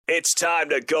It's time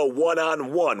to go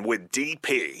one-on-one with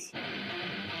DP.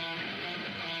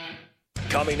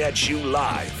 Coming at you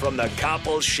live from the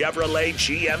Coppel Chevrolet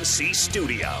GMC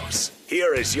studios.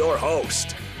 Here is your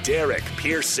host, Derek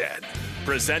Pearson.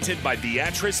 Presented by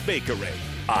Beatrice Bakery.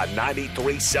 On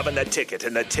 93.7 The Ticket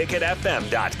and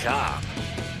theticketfm.com.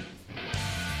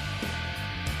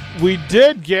 We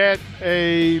did get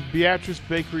a Beatrice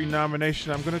Bakery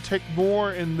nomination. I'm going to take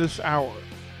more in this hour.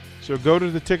 So go to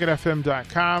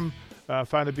theticketfm.com,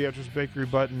 find the Beatrice Bakery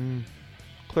button,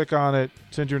 click on it,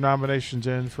 send your nominations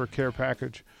in for a care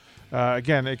package.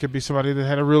 Again, it could be somebody that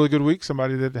had a really good week,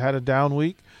 somebody that had a down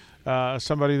week,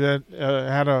 somebody that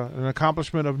had an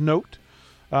accomplishment of note,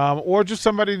 or just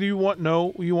somebody that you want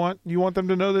them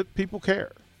to know that people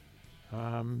care.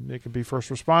 It could be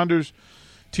first responders,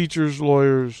 teachers,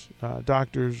 lawyers,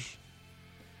 doctors,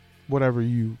 whatever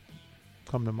you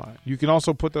come to mind. You can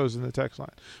also put those in the text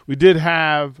line. We did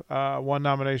have one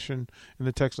nomination in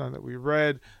the text line that we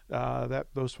read. That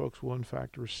those folks will in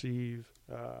fact receive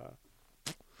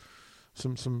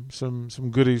some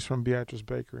goodies from Beatrice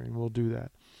Bakery, and we'll do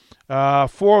that.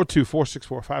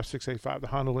 402-464-5685, the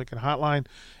Honda Lincoln hotline,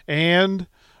 and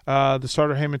the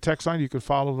Starter Heyman text line. You can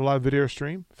follow the live video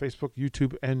stream, Facebook,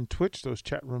 YouTube, and Twitch. Those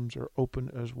chat rooms are open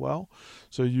as well.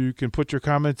 So you can put your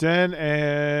comments in,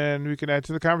 and we can add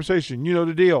to the conversation. You know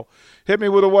the deal. Hit me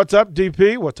with a what's up,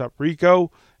 DP, what's up,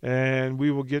 Rico, and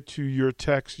we will get to your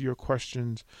texts, your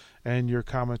questions, and your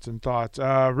comments and thoughts.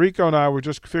 Rico and I were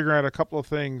just figuring out a couple of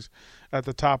things at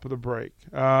the top of the break.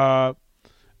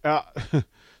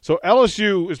 So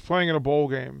LSU is playing in a bowl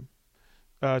game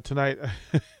tonight,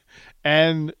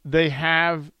 and they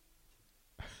have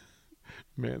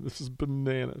 – man, this is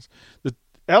bananas. The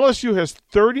LSU has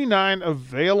 39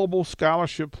 available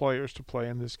scholarship players to play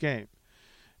in this game.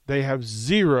 They have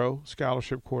 0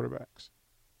 scholarship quarterbacks.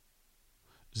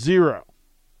 0.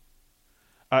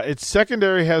 Its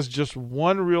secondary has just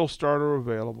 1 real starter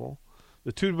available.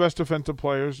 The 2 best defensive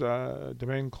players,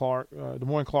 Damone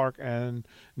Clark and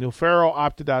Neil Farrell,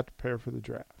 opted out to prepare for the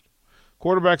draft.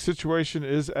 Quarterback situation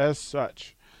is as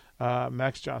such.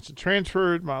 Max Johnson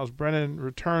transferred. Miles Brennan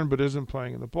returned but isn't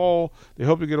playing in the bowl. They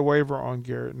hope to get a waiver on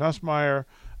Garrett Nussmeier.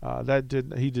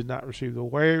 He did not receive the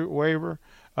waiver.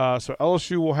 So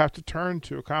LSU will have to turn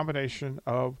to a combination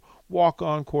of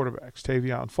walk-on quarterbacks,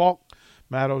 Tavion Falk,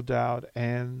 Matt O'Dowd,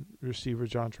 and receiver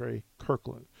Jontre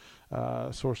Kirkland.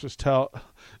 Sources tell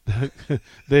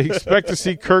they expect to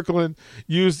see Kirkland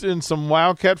used in some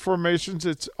wildcat formations.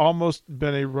 It's almost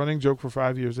been a running joke for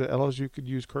 5 years that LSU could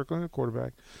use Kirkland at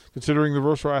quarterback, considering the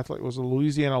versatile athlete was a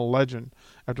Louisiana legend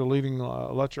after leading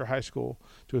Letcher High School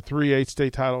to a 3-8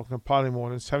 state title, compiling more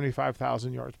than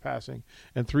 75,000 yards passing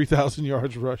and 3,000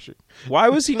 yards rushing. Why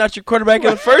was he not your quarterback in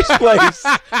the first place?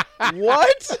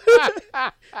 What?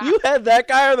 You had that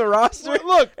guy on the roster,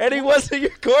 Look, and he wasn't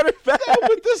your quarterback? No,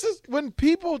 but this is when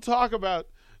people talk about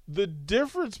the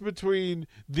difference between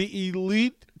the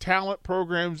elite talent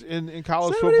programs in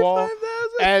college football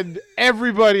and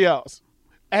everybody else.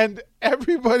 And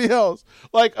everybody else.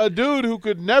 Like a dude who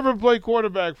could never play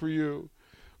quarterback for you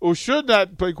or should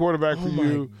not play quarterback for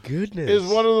you goodness. is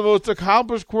one of the most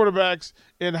accomplished quarterbacks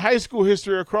in high school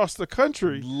history across the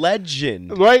country.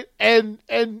 Legend. Right? And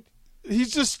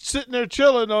he's just sitting there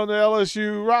chilling on the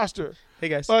LSU roster. Hey,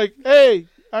 guys. Like, hey,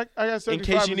 I got 75 in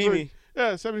case you need me.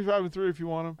 Yeah, 75-3 if you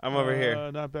want him. I'm over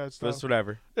here. Not bad stuff. That's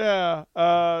whatever. Yeah.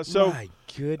 So my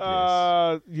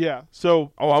goodness. Yeah.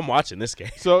 So I'm watching this game.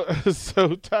 So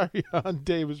Tyrion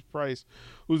Davis Price,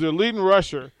 who's their leading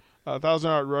rusher,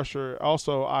 1,000-yard rusher,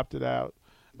 also opted out.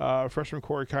 Freshman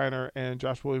Corey Kiner and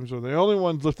Josh Williams are the only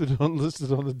ones listed on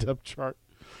the depth chart,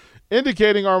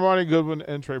 indicating Armani Goodwin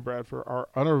and Trey Bradford are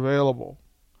unavailable.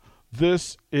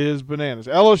 This is bananas.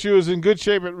 LSU is in good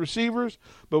shape at receivers,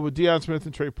 but with Deion Smith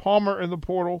and Trey Palmer in the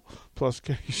portal, plus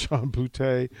Keyshawn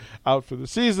Boutte out for the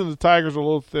season, the Tigers are a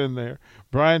little thin there.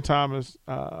 Brian Thomas,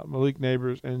 Malik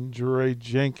Neighbors, and Jeray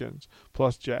Jenkins,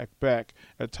 plus Jack Beck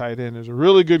at tight end is a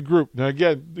really good group. Now,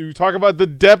 again, you talk about the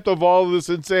depth of all of this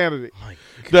insanity,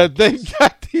 that they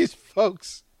got these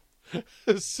folks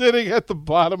sitting at the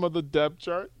bottom of the depth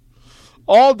chart.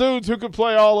 All dudes who could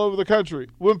play all over the country.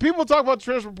 When people talk about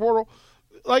transfer portal,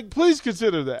 like, please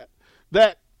consider that.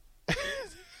 That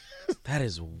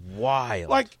is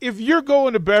wild. Like, if you're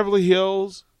going to Beverly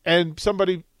Hills and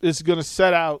somebody is going to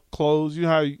set out clothes, you know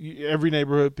how every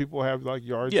neighborhood people have, like,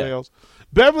 yard sales.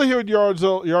 Beverly Hills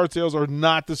yard sales are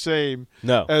not the same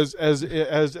as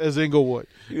Inglewood.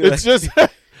 It's just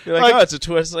You're like, oh, it's a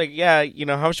twist. Like, yeah,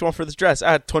 how much you want for this dress?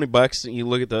 $20. And you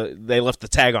look at they left the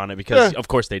tag on it because, of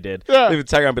course, they did. Yeah. Leave the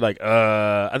tag on and be like,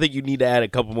 I think you need to add a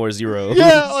couple more zeros.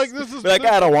 Yeah, like this is. Be like,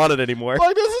 I don't want it anymore.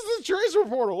 Like this is the transfer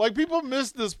portal. Like people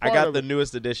miss this part I got of the it.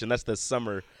 newest edition. That's the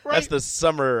summer. Right. That's the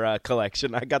summer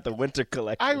collection. I got the winter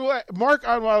collection. Mark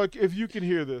Onweiler, if you can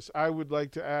hear this, I would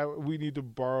like to add. We need to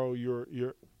borrow your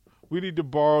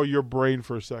brain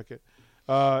for a second,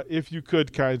 if you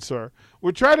could, kind sir.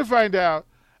 We're trying to find out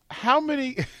how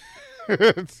many,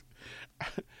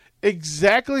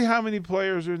 exactly how many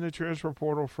players are in the transfer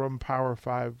portal from Power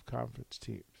 5 conference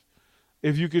teams.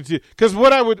 If you could see, because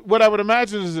what I would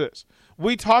imagine is this: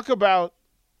 we talk about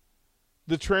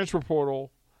the transfer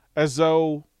portal as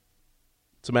though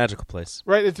it's a magical place,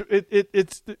 right?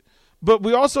 But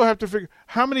we also have to figure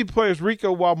how many players,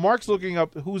 Rico, while Mark's looking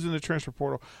up who's in the transfer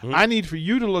portal, I need for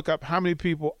you to look up how many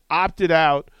people opted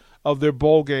out of their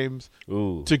bowl games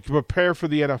to prepare for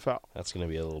the NFL. That's going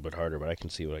to be a little bit harder, but I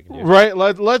can see what I can do. Right.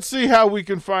 Let's see how we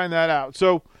can find that out.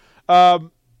 So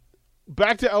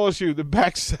back to LSU. The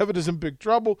back seven is in big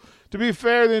trouble. To be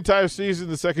fair, the entire season,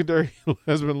 the secondary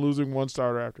has been losing one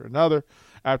starter after another,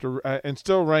 and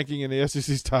still ranking in the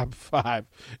SEC's top 5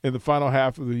 in the final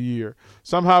half of the year.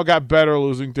 Somehow got better,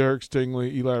 losing Derek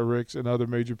Stingley, Eli Ricks, and other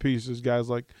major pieces, guys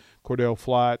like Cordell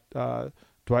Flott,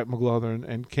 Dwight McGlothern,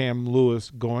 and Cam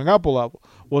Lewis going up a level.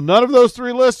 Well, none of those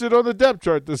 3 listed on the depth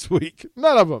chart this week.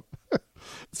 None of them.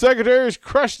 Secondary is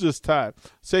crushed this time.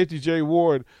 Safety Jay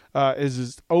Ward is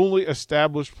his only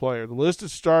established player. The list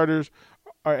of starters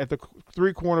are at the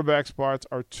 3 cornerback spots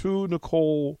are 2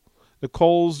 Nicole's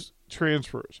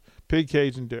transfers, Pig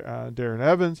Cage and Darren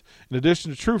Evans, in addition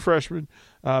to true freshman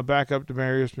backup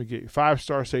Demarius McGee.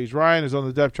 5-star Sage Ryan is on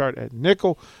the depth chart at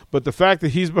nickel, but the fact that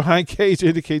he's behind Cage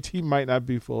indicates he might not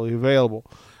be fully available.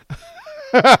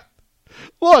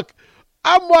 Look,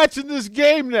 I'm watching this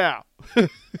game now.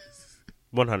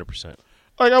 100%.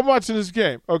 Like, I'm watching this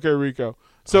game. Okay, Rico.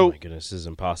 So, oh my goodness, this is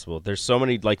impossible. There's so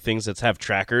many things that have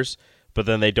trackers, but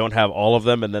then they don't have all of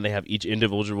them, and then they have each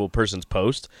individual person's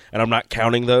post, and I'm not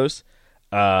counting those.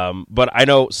 But I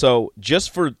know. So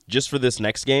just for this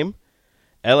next game,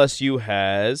 LSU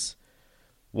has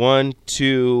 1,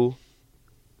 2,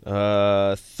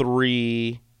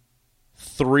 3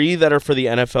 that are for the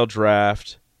NFL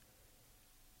draft.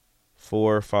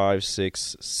 4, 5,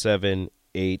 6, 7,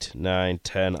 8, 9,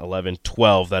 10, 11,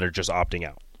 12 that are just opting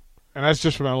out. And that's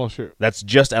just from LSU. That's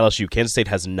just LSU. Kansas State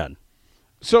has none.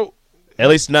 So, at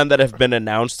least none that have been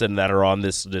announced and that are on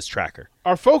this tracker.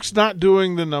 Are folks not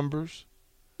doing the numbers?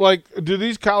 Like, do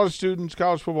these college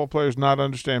football players not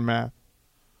understand math?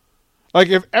 Like,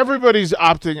 if everybody's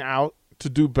opting out to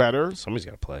do better, Somebody's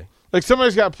got to play. Like,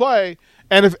 somebody's got to play,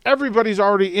 and if everybody's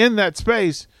already in that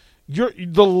space,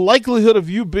 the likelihood of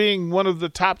you being one of the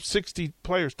top 60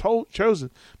 players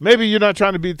chosen, maybe you're not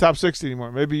trying to be the top 60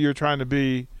 anymore. Maybe you're trying to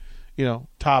be,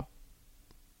 top,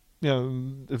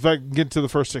 if I can get to the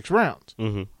first 6 rounds.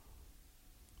 Mm-hmm.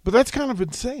 But that's kind of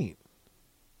insane.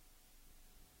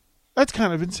 That's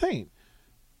kind of insane.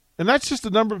 And that's just the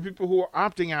number of people who are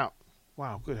opting out.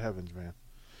 Wow, good heavens, man.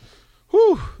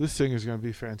 Whew, this thing is going to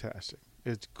be fantastic.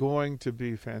 It's going to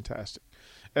be fantastic.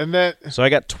 And so I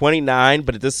got 29,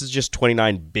 but this is just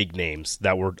 29 big names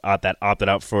that were that opted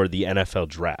out for the NFL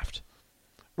draft.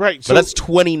 Right. So that's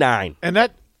 29. And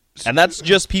that's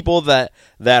just people that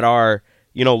are,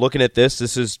 looking at this.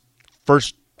 This is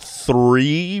first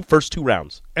 2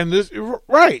 rounds. And this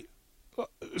right.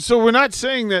 So we're not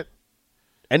saying that.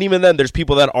 And even then, there's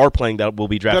people that are playing that will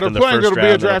be drafted in the first round.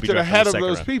 That'll be drafted ahead of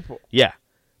those people. Yeah.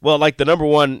 Well, like the number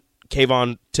 1,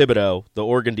 Kayvon Thibodeau, the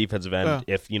Oregon defensive end,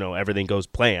 if everything goes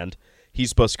planned, he's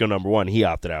supposed to go number 1. He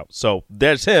opted out. So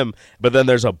there's him, but then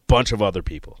there's a bunch of other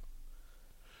people.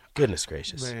 Goodness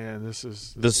gracious. Man, this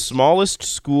is smallest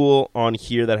school on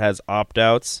here that has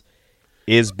opt-outs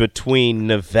is between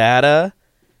Nevada.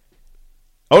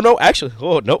 Oh, no, actually.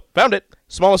 Oh, nope. Found it.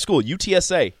 Smallest school,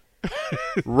 UTSA.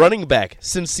 Running back,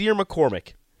 Sincere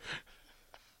McCormick.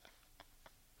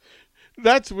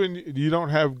 That's when you don't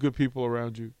have good people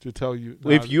around you to tell you.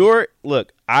 If you're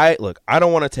I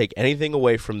don't want to take anything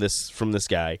away from this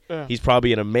guy. Yeah. He's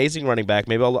probably an amazing running back.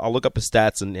 Maybe I'll look up his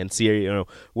stats and see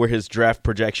where his draft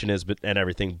projection is and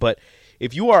everything. But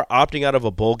if you are opting out of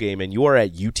a bowl game and you are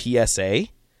at UTSA,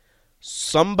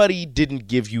 somebody didn't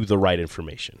give you the right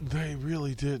information. They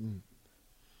really didn't.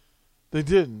 They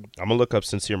didn't. I'm gonna look up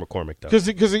Sincere McCormick though.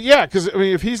 Because I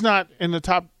mean, if he's not in the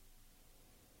top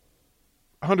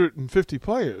 150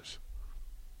 players,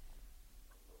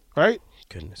 right?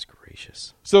 Goodness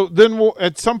gracious. So then we'll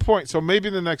at some point. So maybe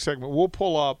in the next segment we'll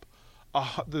pull up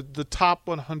the top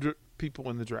 100 people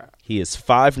in the draft? He is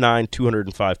 5'9",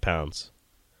 205 pounds.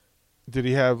 Did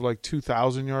he have like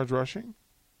 2,000 yards rushing?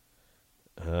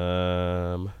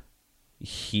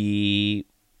 He,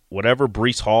 whatever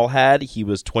Breece Hall had, he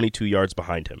was 22 yards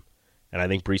behind him. And I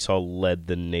think Breece Hall led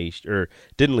the nation, or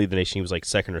didn't lead the nation. He was like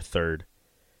second or third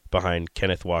behind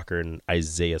Kenneth Walker and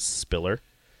Isaiah Spiller.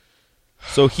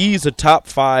 So he's a top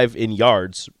 5 in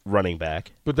yards running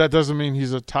back. But that doesn't mean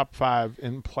he's a top 5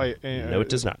 in play. No, it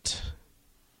does not.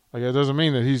 Like it doesn't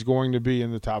mean that he's going to be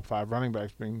in the top 5 running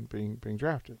backs being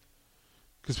drafted.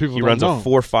 Because people he don't runs know. a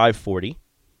 4.5 40,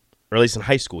 or at least in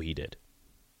high school he did.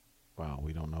 Wow,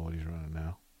 we don't know what he's running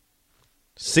now.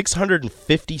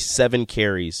 657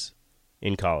 carries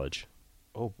in college.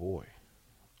 Oh boy.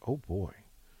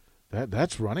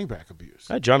 That's running back abuse.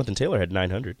 Jonathan Taylor had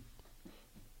 900.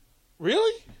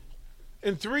 Really?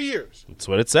 In 3 years? That's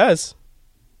what it says.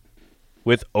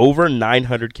 With over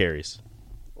 900 carries.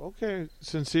 Okay,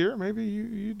 Sincere, maybe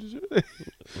you deserve it.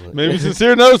 Maybe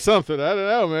Sincere knows something. I don't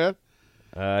know, man.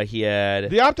 He had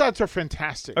the opt-outs are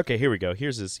fantastic. Okay, here we go.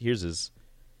 Here's his.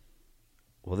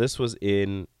 Well, this was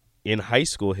in high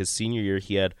school. His senior year,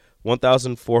 he had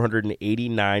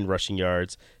 1,489 rushing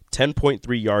yards,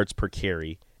 10.3 yards per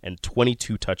carry, and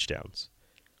 22 touchdowns.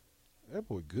 That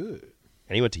boy good.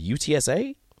 And he went to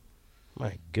UTSA?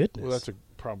 My goodness. Well, that's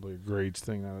probably a grades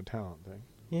thing, not a talent thing.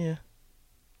 Yeah.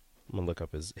 I'm going to look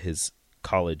up his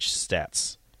college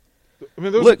stats. I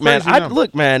mean, those look,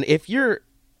 are man, if you're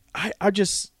I'm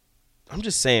just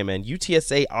saying, man,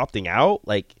 UTSA opting out,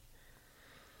 like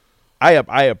I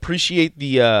appreciate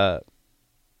the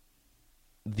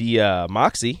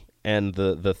moxie and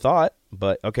the thought,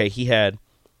 but okay, he had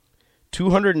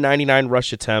 299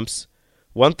 rush attempts,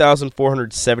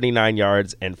 1,479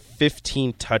 yards, and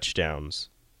 15 touchdowns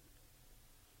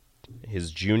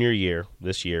his junior year,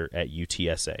 this year, at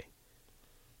UTSA.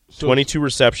 So, 22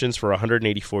 receptions for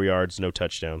 184 yards, no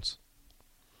touchdowns.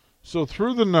 So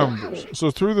through the numbers,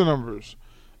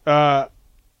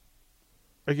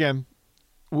 again,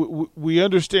 we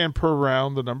understand per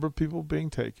round the number of people being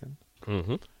taken,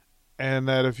 and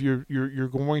that if you're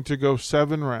going to go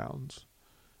 7 rounds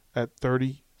at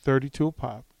 32 a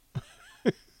pop,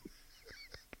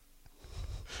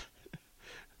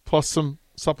 plus some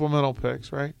supplemental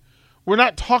picks, right? We're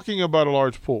not talking about a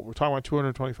large pool. We're talking about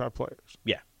 225 players.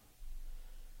 Yeah.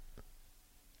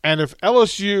 And if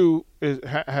LSU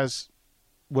has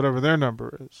whatever their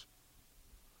number is,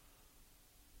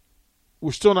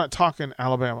 we're still not talking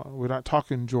Alabama. We're not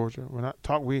talking Georgia. We're not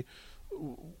talking.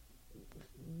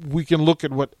 We can look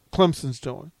at what Clemson's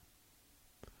doing.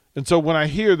 And so when I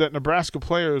hear that Nebraska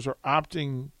players are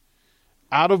opting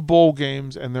out of bowl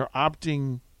games and they're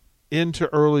opting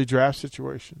into early draft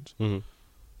situations,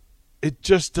 it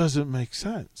just doesn't make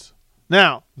sense.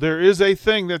 Now, there is a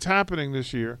thing that's happening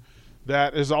this year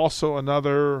that is also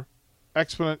another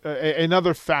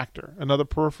factor, another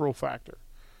peripheral factor.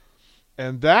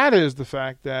 And that is the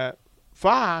fact that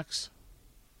Fox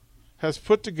has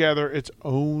put together its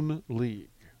own league.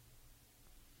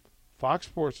 Fox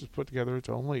Sports has put together its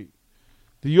own league.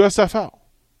 The USFL.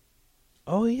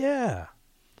 Oh, yeah.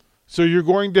 So you're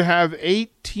going to have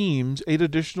 8 teams, 8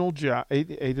 additional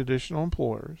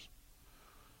employers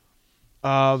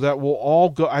that will all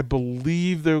go. I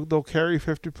believe they'll carry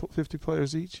 50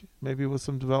 players each, maybe with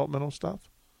some developmental stuff,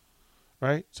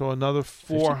 right? So another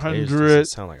 400. Doesn't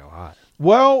sound like a lot.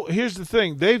 Well, here's the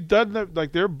thing: they've done that.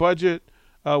 Like their budget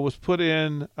was put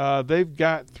in. They've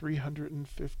got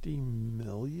 $350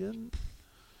 million.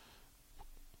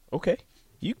 Okay,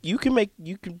 you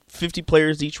can 50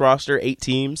 players each roster, 8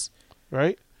 teams,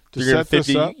 right? To set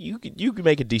this up, you can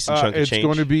make a decent chunk of change. It's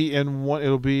going to be in one.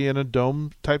 It'll be in a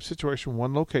dome type situation,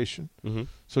 one location.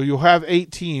 So you'll have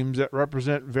 8 teams that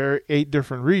represent 8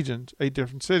 different regions, 8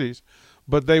 different cities,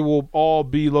 but they will all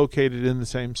be located in the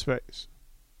same space.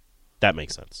 That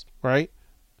makes sense, right?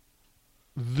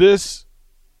 This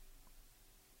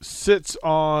sits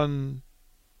on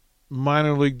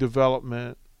minor league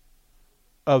development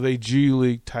of a G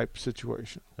League type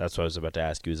situation. That's what I was about to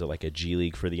ask you. Is it like a G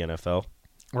League for the NFL?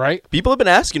 Right. People have been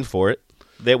asking for it.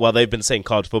 They've been saying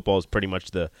college football is pretty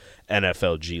much the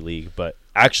NFL G League, but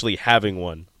actually having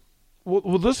one.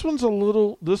 Well, this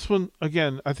one,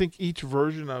 again, I think each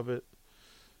version of it,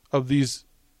 of these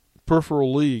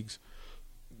peripheral leagues,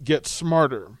 gets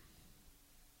smarter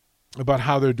about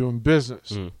how they're doing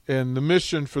business. And the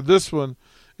mission for this one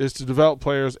is to develop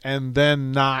players and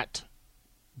then not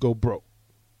go broke.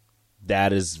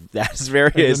 That is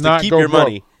very is to keep your broke.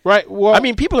 Money. Right. Well, I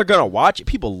mean, people are going to watch it.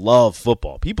 People love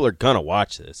football. People are going to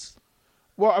watch this.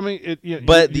 Well, I mean,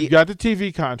 but you got the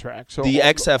TV contract. So the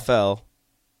XFL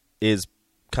is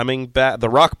coming back. The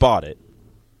Rock bought it.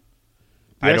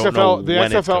 The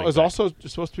XFL is also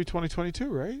supposed to be 2022,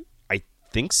 right? I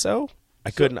think so. I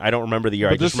don't remember the year.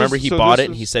 I just remember he bought it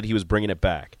and he said he was bringing it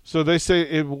back. So they say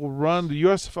it will run. The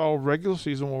USFL regular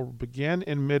season will begin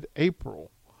in mid-April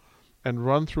and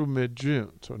run through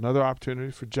mid-June. So another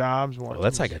opportunity for jobs.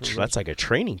 That's like a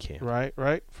training camp,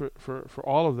 right. For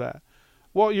all of that.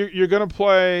 Well, you're going to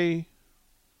play.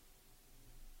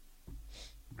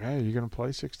 Yeah, you're going to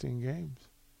play 16 games.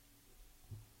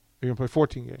 You're going to play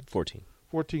 14 games.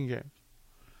 14 games.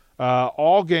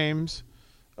 All games.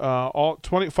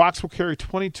 Fox will carry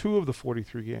 22 of the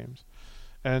 43 games,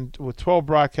 and with 12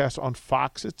 broadcasts on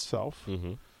Fox itself,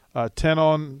 10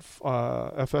 on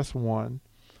FS1,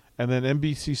 and then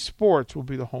NBC Sports will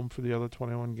be the home for the other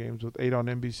 21 games, with 8 on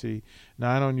NBC,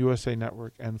 9 on USA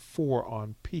Network, and 4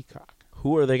 on Peacock.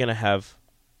 Who are they going to have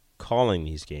calling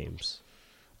these games?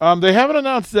 They haven't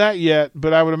announced that yet,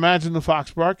 but I would imagine the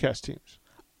Fox broadcast teams.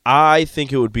 I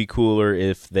think it would be cooler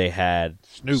if they had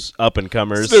Snoop, up and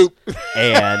comers,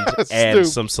 and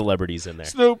some celebrities in there.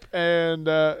 Snoop and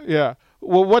yeah.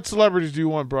 Well, what celebrities do you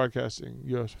want broadcasting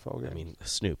USFL games? I mean,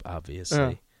 Snoop,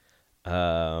 obviously.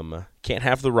 Yeah. Can't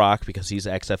have The Rock because he's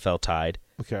XFL tied.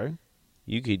 Okay.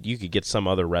 You could get some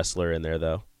other wrestler in there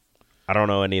though. I don't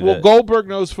know any of Well, Goldberg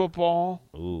knows football.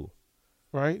 Ooh.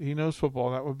 Right, he knows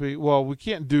football. That would be we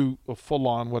can't do a full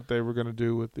on what they were going to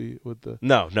do with the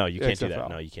No, you can't XFL. do that.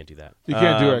 No, you can't do that. You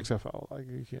can't do XFL. Like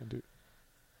you can't do.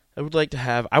 I would like to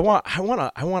have. I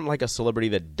want like a celebrity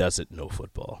that doesn't know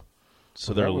football,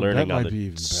 so they're learning on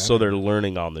the. So they're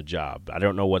learning on the job. I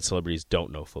don't know what celebrities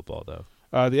don't know football though.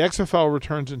 The XFL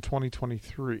returns in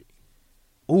 2023.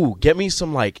 Ooh, give me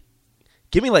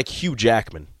like Hugh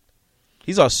Jackman.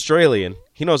 He's Australian.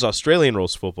 He knows Australian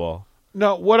rules football.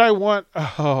 No, what I want,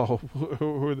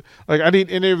 like I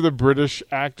need any of the British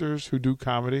actors who do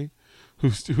comedy,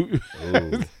 who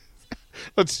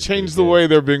let's change the way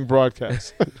they're being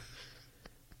broadcast. Do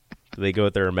they go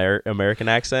with their American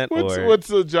accent? What's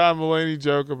the John Mulaney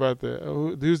joke about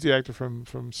who's the actor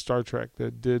from Star Trek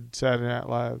that did Saturday Night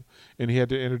Live, and he had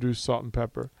to introduce Salt and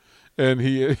Pepper, and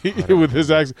he with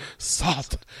his accent,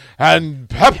 Salt and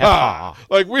Pepper.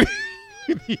 Like we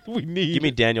need. Give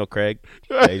me Daniel Craig,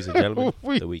 ladies and gentlemen.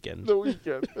 The Weeknd. The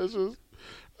Weeknd. This is.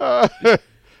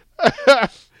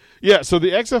 Yeah. So the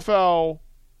XFL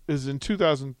is in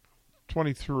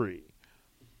 2023.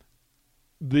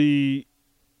 The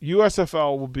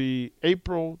USFL will be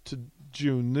April to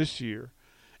June this year,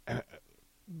 and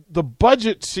the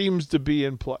budget seems to be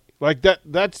in play. Like that.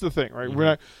 That's the thing, right? Mm-hmm.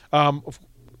 We're not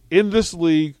in this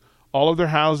league. All of their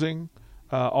housing,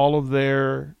 all of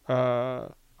their.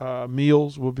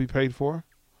 Meals will be paid for.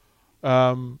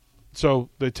 So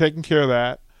they're taking care of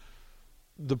that.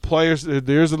 The players,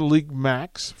 there's a league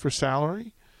max for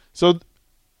salary. So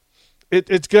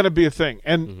it's going to be a thing.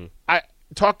 And I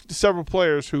talked to several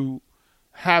players who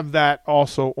have that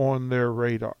also on their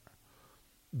radar.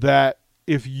 That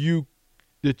Sir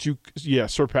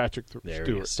Patrick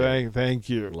Stewart. Thank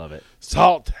you. Love it.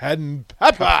 Salt and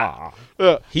pepper.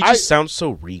 He just sounds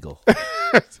so regal.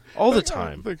 All the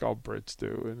time. I think all Brits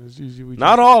do. And it's usually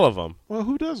not all of them. Well,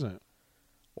 who doesn't?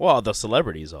 Well, the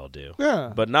celebrities all do.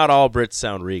 Yeah. But not all Brits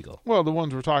sound regal. Well, the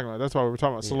ones we're talking about. That's why we're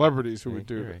talking about celebrities who would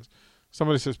do this. Right.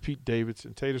 Somebody says Pete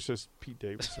Davidson. Tater says Pete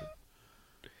Davidson.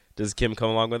 Does Kim come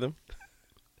along with him?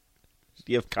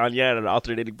 Do you have Kanye on an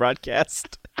alternating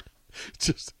broadcast?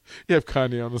 Just you have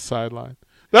Kanye on the sideline.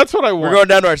 That's what I want. We're going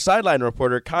down to our sideline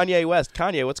reporter, Kanye West.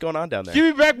 Kanye, what's going on down there? Give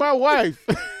me back my wife.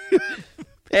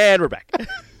 And we're back.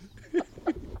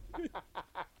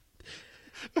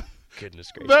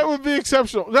 Goodness gracious. That would be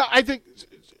exceptional. No, I think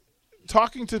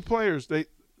talking to players,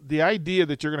 the idea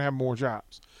that you're going to have more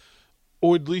jobs,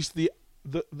 or at least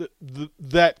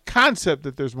that concept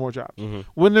that there's more jobs,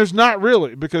 when there's not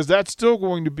really, because that's still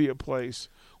going to be a place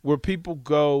where people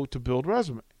go to build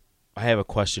resume. I have a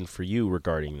question for you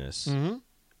regarding this.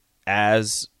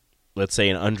 As, let's say,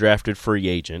 an undrafted free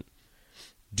agent,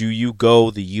 do you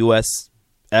go the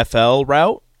USFL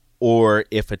route? Or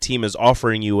if a team is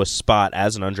offering you a spot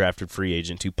as an undrafted free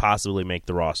agent to possibly make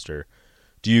the roster,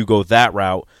 do you go that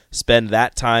route, spend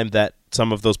that time that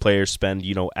some of those players spend,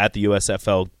 at the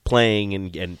USFL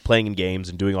playing and playing in games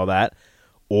and doing all that,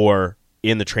 or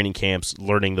in the training camps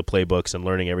learning the playbooks and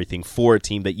learning everything for a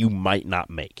team that you might not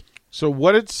make? So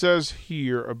what it says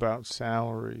here about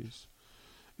salaries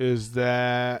is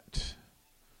that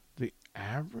the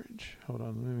average. Hold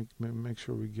on, let me make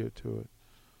sure we get to it.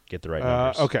 Get the right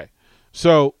numbers. Okay.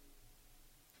 So,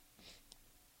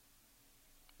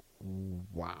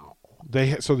 wow.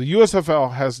 So the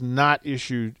USFL has not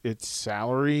issued its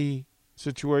salary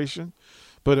situation,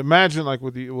 But imagine like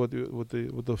with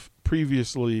the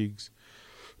previous leagues,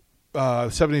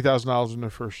 $70,000 in their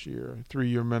first year,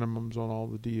 3-year minimums on all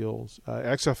the deals.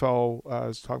 XFL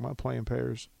is talking about playing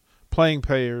payers,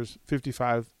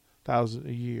 $55,000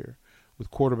 a year,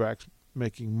 with quarterbacks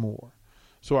making more.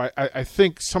 So I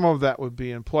think some of that would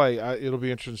be in play. It'll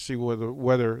be interesting to see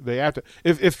whether they have to.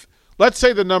 If let's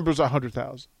say the number's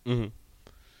 100,000,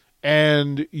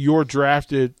 and you're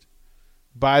drafted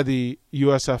by the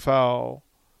USFL.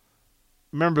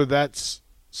 Remember, that's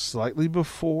slightly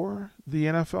before the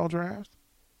NFL draft.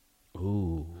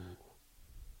 Ooh,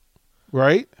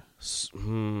 right?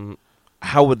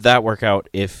 How would that work out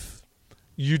if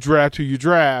you draft who you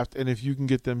draft, and if you can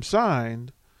get them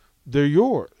signed, they're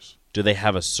yours? Do they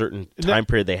have a certain time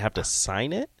period they have to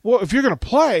sign it? Well, if you're going to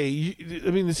play,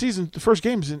 the first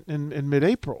game's in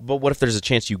mid-April. But what if there's a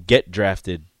chance you get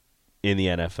drafted in the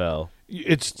NFL?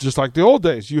 It's just like the old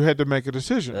days. You had to make a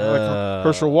decision. Like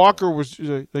Herschel Walker was.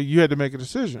 You had to make a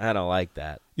decision. I don't like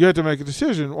that. You had to make a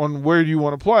decision on where do you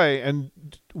want to play and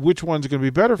which one's going to be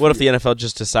better for you. What if the NFL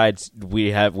just decides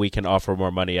we can offer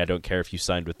more money? I don't care if you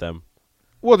signed with them.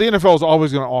 Well, the NFL is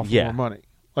always going to offer more money.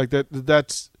 Like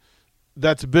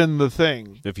that's been the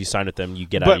thing. If you sign with them, you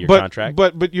get out of your contract.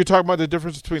 But you're talking about the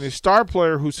difference between a star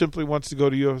player who simply wants to go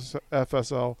to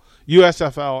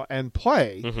USFL and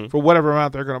play for whatever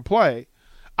amount they're going to play.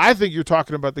 I think you're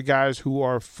talking about the guys who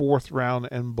are 4th round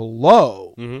and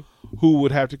below who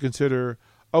would have to consider,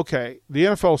 okay, the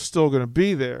NFL is still going to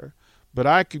be there, but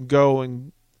I can go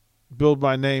and build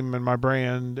my name and my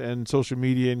brand and social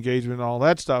media engagement and all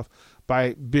that stuff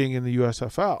by being in the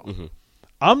USFL.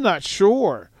 I'm not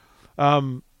sure.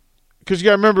 Because you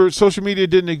got to remember, social media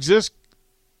didn't exist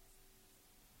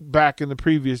back in the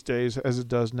previous days as it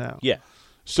does now. Yeah.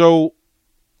 So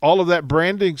all of that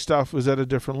branding stuff was at a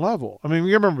different level. I mean,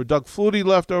 you remember Doug Flutie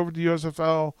left over to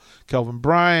USFL, Kelvin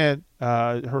Bryant,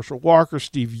 Herschel Walker,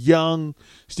 Steve Young.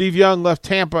 Steve Young left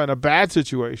Tampa in a bad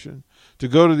situation to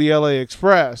go to the LA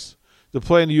Express to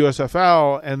play in the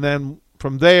USFL, and then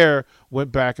from there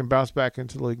went back and bounced back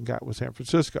into the league and got with San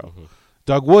Francisco.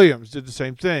 Doug Williams did the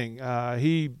same thing.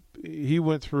 He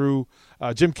went through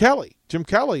Jim Kelly. Jim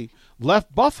Kelly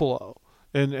left Buffalo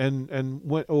and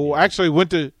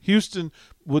went to Houston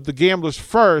with the Gamblers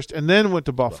first, and then went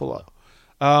to Buffalo.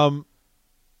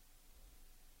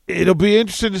 It'll be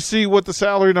interesting to see what the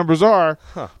salary numbers are,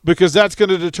 because that's going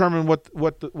to determine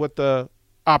what the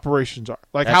operations are,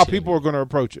 like how people are going to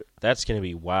approach it. That's going to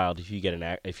be wild if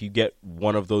you get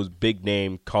one of those big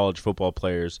name college football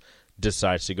players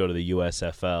decides to go to the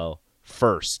USFL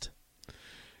first.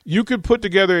 You could put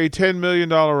together a $10 million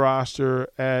roster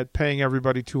at paying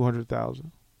everybody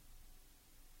 $200,000.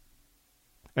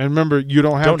 And remember, you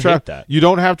don't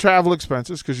have travel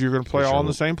expenses because you're going to play all in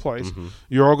the same place.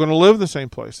 You're all going to live in the same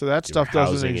place, so that stuff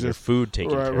doesn't exist. And your food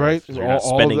taken care of. So you're not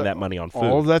spending that money on food.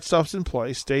 All of that stuff's in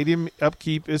place. Stadium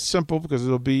upkeep is simple because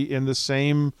it'll be in the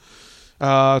same 3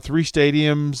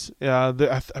 stadiums.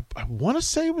 I want to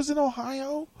say it was in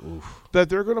Ohio that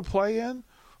they're going to play in.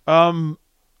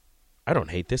 I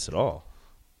don't hate this at all.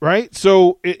 Right?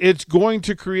 So it's going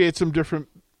to create some different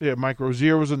Mike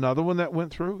Rozier was another one that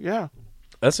went through. Yeah.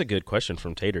 That's a good question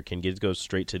from Tater. Can kids go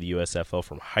straight to the USFL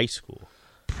from high school?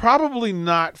 Probably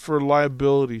not for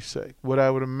liability's sake. What I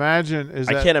would imagine is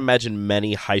I can't imagine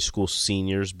many high school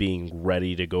seniors being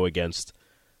ready to go against,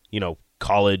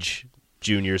 college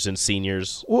juniors and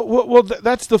seniors. Well,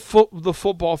 that's the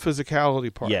football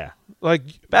physicality part. Yeah,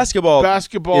 like basketball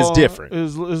is different.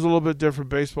 Is a little bit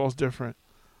different. Baseball's different,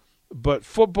 but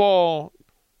football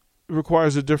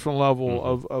requires a different level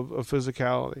of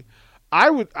physicality. I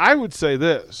would say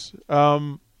this: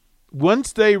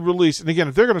 once they release, and again,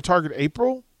 if they're going to target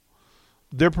April,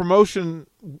 their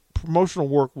promotional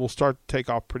work will start to take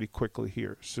off pretty quickly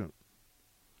here soon.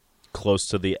 Close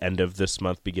to the end of this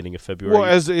month, beginning of February. Well,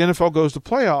 as the NFL goes to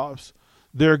playoffs,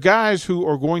 there are guys who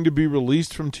are going to be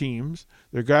released from teams.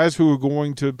 There are guys who are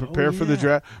going to prepare for the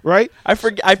draft, right? I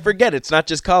forget it's not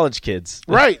just college kids.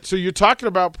 Right. So you're talking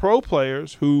about pro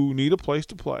players who need a place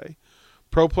to play,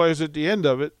 pro players at the end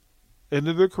of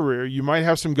their career. You might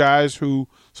have some guys who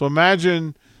 – so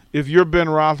imagine if you're Ben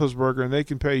Roethlisberger and they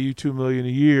can pay you $2 million a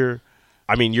year.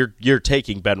 I mean, you're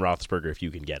taking Ben Roethlisberger if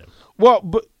you can get him.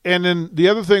 Well, and then the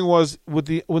other thing was when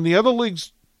the other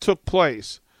leagues took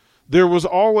place, there was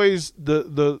always the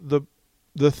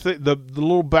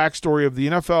little backstory of the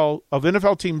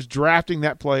NFL teams drafting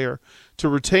that player to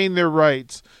retain their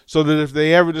rights, so that if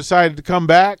they ever decided to come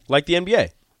back, like the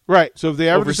NBA, right? So if they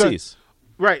ever overseas,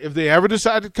 if they ever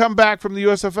decided to come back from the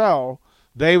USFL,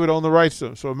 they would own the rights to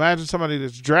them. So imagine somebody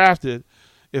that's drafted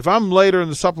if I'm later in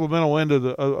the supplemental end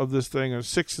of this thing, a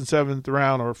 6th and 7th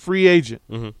round, or a free agent,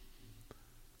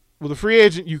 with a free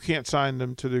agent you can't sign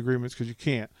them to the agreements because you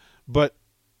can't. But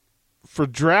for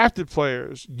drafted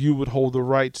players, you would hold the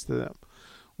rights to them,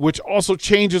 which also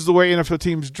changes the way NFL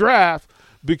teams draft,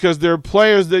 because there are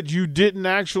players that you didn't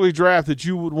actually draft that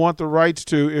you would want the rights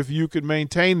to if you could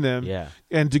maintain them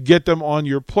and to get them on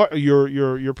your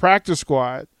practice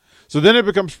squad. So then it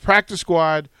becomes practice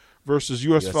squad versus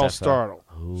USFL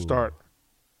start.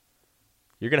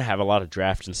 You're going to have a lot of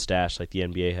draft and stash like the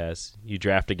NBA has. You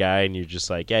draft a guy and you're just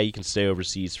like, yeah, you can stay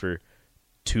overseas for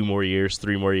 2 more years,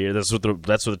 3 more years. That's what the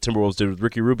Timberwolves did with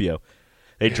Ricky Rubio.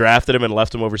 They drafted him and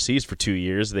left him overseas for 2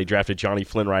 years. They drafted Johnny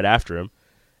Flynn right after him.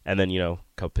 And then, a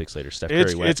couple picks later, Steph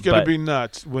Curry went. It's going to be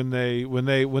nuts when they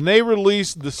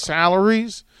release the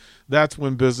salaries. That's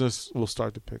when business will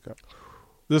start to pick up.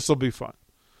 This will be fun.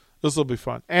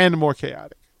 And more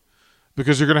chaotic,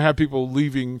 because you're going to have people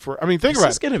leaving for. I mean, think about it.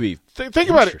 It's going to be. Think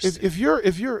about it. Think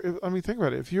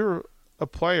about it. If you're a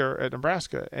player at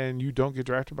Nebraska and you don't get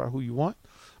drafted by who you want,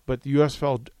 but the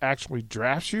USFL actually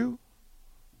drafts you,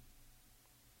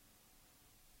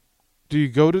 do you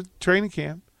go to training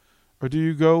camp? Or do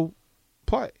you go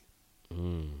play?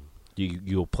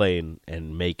 You'll play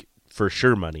and make for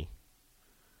sure money.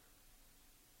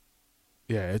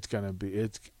 Yeah, it's gonna be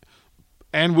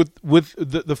and with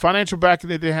the financial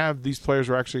backing that they have, these players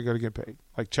are actually going to get paid.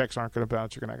 Like, checks aren't going to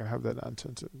bounce. You're not going to have that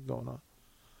nonsense going on,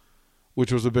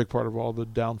 which was a big part of all the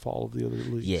downfall of the other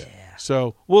leagues. Yeah.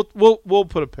 So we'll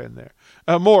put a pin there.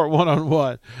 More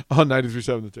one-on-one on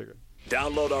 93.7 The Ticket.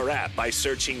 Download our app by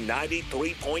searching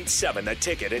 93.7 The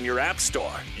Ticket in your app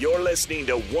store. You're listening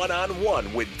to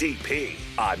One-on-One with DP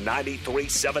on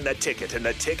 93.7 The Ticket and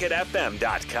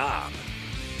theticketfm.com.